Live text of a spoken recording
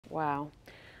Wow.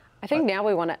 I think now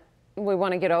we want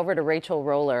to get over to Rachel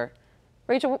Roller.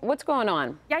 Rachel, what's going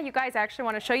on? Yeah, you guys, I actually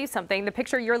want to show you something. The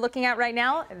picture you're looking at right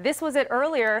now, this was it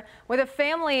earlier with a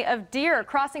family of deer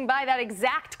crossing by that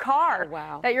exact car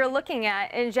that you're looking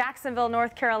at in Jacksonville,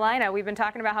 North Carolina. We've been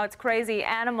talking about how it's crazy.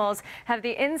 Animals have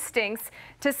the instincts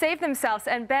to save themselves.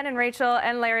 And Ben and Rachel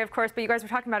and Larry, of course, but you guys were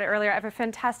talking about it earlier. I have a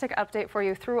fantastic update for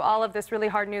you through all of this really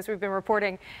hard news we've been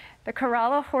reporting. The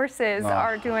Carova horses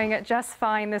are doing just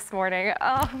fine this morning.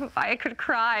 Oh, I could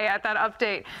cry at that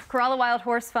update. Carova Wild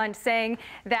Horse Fund saying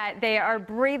that they are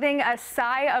breathing a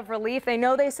sigh of relief. They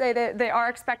say that they are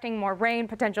expecting more rain,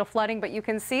 potential flooding, but you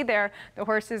can see there the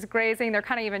horses grazing. They're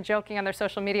kind of even joking on their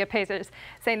social media pages,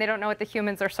 saying they don't know what the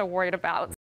humans are so worried about.